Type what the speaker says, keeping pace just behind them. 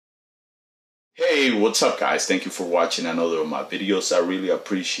Hey, what's up guys? Thank you for watching another of my videos. I really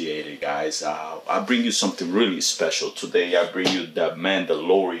appreciate it, guys. I bring you something really special today. I bring you the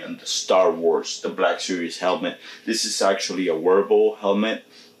Mandalorian, the Star Wars, the Black Series helmet. This is actually a wearable helmet,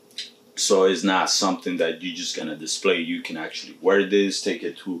 so it's not something that you're just gonna display. You can actually wear this, take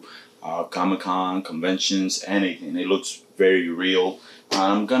it to Comic-Con, conventions, anything. It looks very real.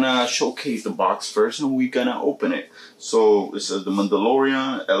 I'm gonna showcase the box first and we're gonna open it. So it says the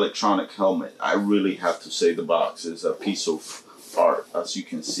Mandalorian electronic helmet. I really have to say the box is a piece of art. As you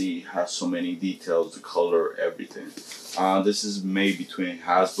can see, it has so many details, the color, everything. This is made between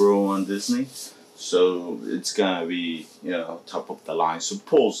Hasbro and Disney. So it's gonna be, top of the line.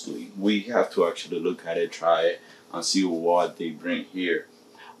 Supposedly, we have to actually look at it, try it, and see what they bring here.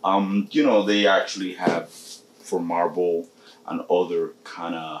 They actually have for Marvel and other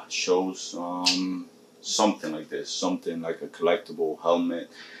kind of shows, something like this, something like a collectible helmet.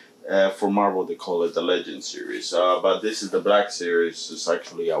 For Marvel, they call it the Legend series, but this is the Black series. It's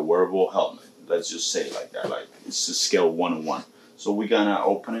actually a wearable helmet. Let's just say it like that, like it's a scale 1-1. So we're gonna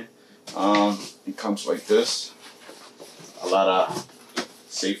open it. It comes like this. A lot of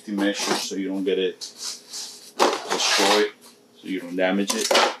safety measures so you don't get it destroyed, so you don't damage it.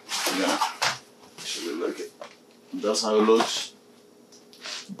 You're gonna actually look at. That's how it looks.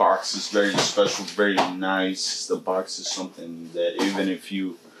 The box is very special, very nice. The box is something that even if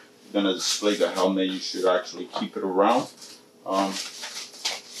you're gonna display the helmet, you should actually keep it around.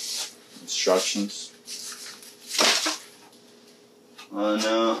 Instructions. And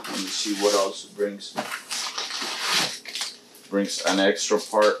let me see what else it brings. Brings an extra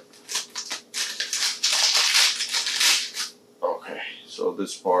part. Okay, so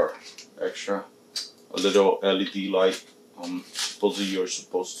this part extra. A little LED light. Supposedly you're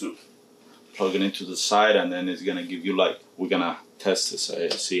supposed to plug it into the side and then it's gonna give you light. We're gonna test this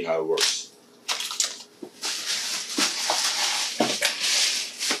and see how it works.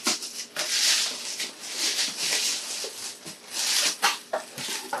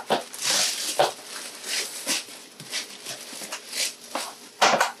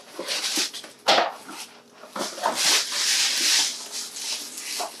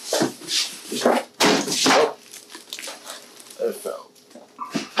 It fell.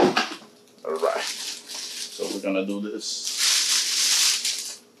 Alright, so we're gonna do this.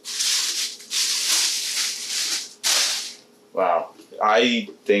 Wow, I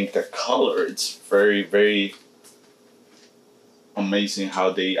think the color, it's very, very amazing how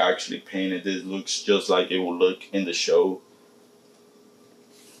they actually painted this. Looks just like it will look in the show.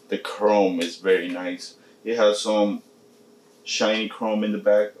 The chrome is very nice. It has some shiny chrome in the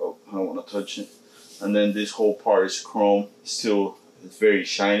back. Oh, I don't want to touch it. And then this whole part is chrome. Still, it's very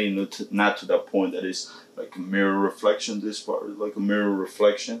shiny, not to that point that it's like a mirror reflection. This part is like a mirror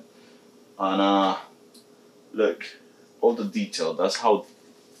reflection. And look, all the detail. That's how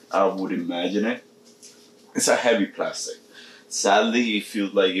I would imagine it. It's a heavy plastic. Sadly, it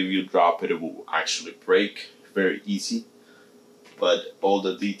feels like if you drop it, it will actually break very easy. But all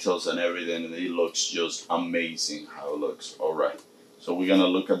the details and everything, it looks just amazing how it looks. All right, so we're gonna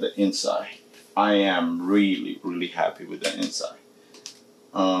look at the inside. I am really, really happy with the inside.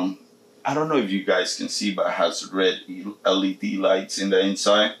 I don't know if you guys can see, but it has red LED lights in the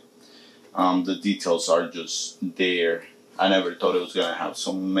inside. The details are just there. I never thought it was gonna have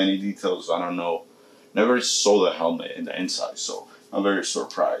so many details. I don't know. Never saw the helmet in the inside, so I'm very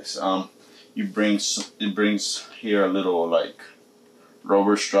surprised. It brings here a little like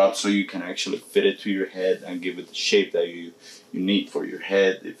rubber strap so you can actually fit it to your head and give it the shape that you need for your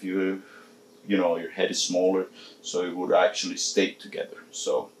head. If your head is smaller, so it would actually stay together.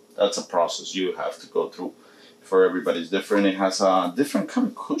 So that's a process you have to go through. For everybody's different. It has a different kind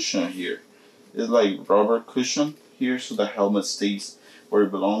of cushion here. It's like rubber cushion here, so the helmet stays where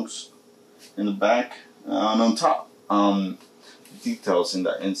it belongs in the back. And on top, details in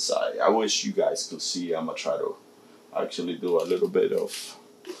the inside. I wish you guys could see. I'm gonna try to actually do a little bit of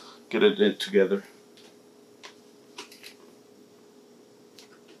get it together.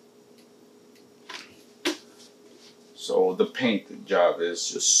 So the paint job is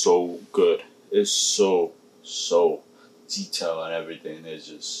just so good. It's so detailed and everything is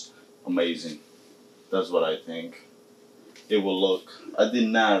just amazing. That's what I think it will look. I did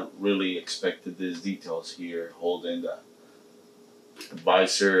not really expect these details here, holding the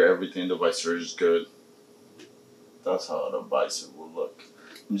visor, everything. The visor is good. That's how the visor will look.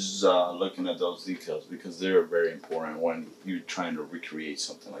 I'm just looking at those details because they're very important when you're trying to recreate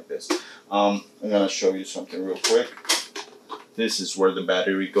something like this. I'm gonna show you something real quick. This is where the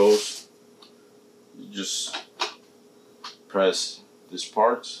battery goes. You just press this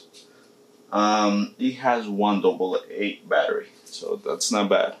part It has one AA battery, so that's not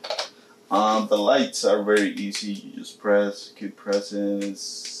bad. The lights are very easy. You just press, keep pressing.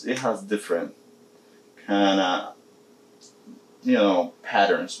 It has different kind of, you know,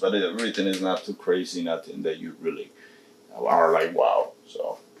 patterns, but everything is not too crazy. Nothing that you really are like wow.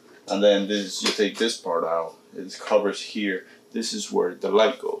 So, and then this, you take this part out. It covers here. This is where the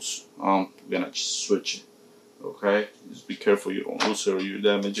light goes. We're gonna just switch it. Okay, just be careful you don't lose it or you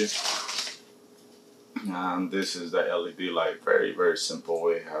damage it. And this is the LED light. Very, very simple.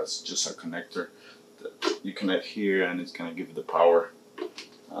 It has just a connector that you connect here, and it's gonna give you the power.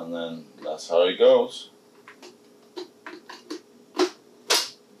 And then that's how it goes.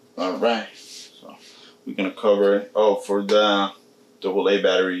 All right. So we're gonna cover it. Oh, for the AA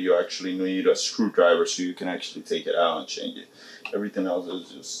battery, you actually need a screwdriver so you can actually take it out and change it. Everything else is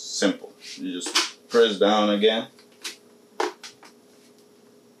just simple. You just press down again.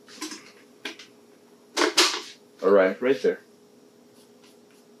 Alright, right there.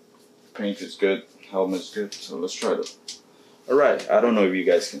 Paint is good, helmet is good, so let's try it. Alright, I don't know if you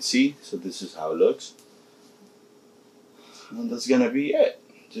guys can see, so this is how it looks. And that's gonna be it.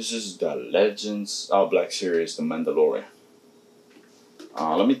 This is the Legends Black Series, the Mandalorian.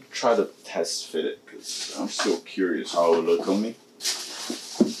 Let me try to test fit it, because I'm still curious how it will look on me.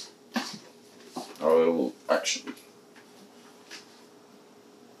 Oh, it will actually.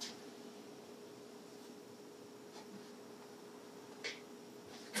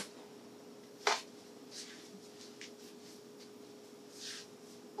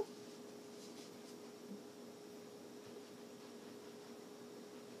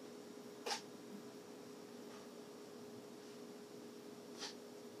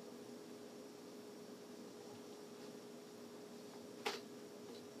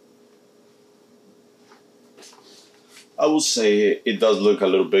 I will say it does look a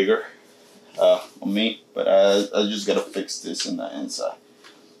little bigger on me, but I just gotta fix this in the inside.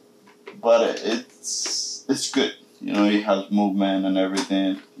 But it's good. You know, it has movement and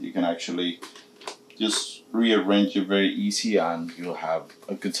everything. You can actually just rearrange it very easy, and you'll have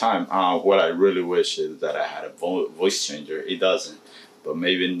a good time. What I really wish is that I had a voice changer. It doesn't, but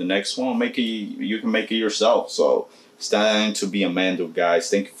maybe in the next one, you can make it yourself. So. It's time to be a Mando, guys.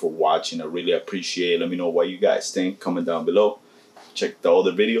 Thank you for watching. I really appreciate it. Let me know what you guys think. Comment down below. Check the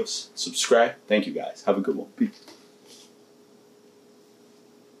other videos. Subscribe. Thank you, guys. Have a good one. Peace.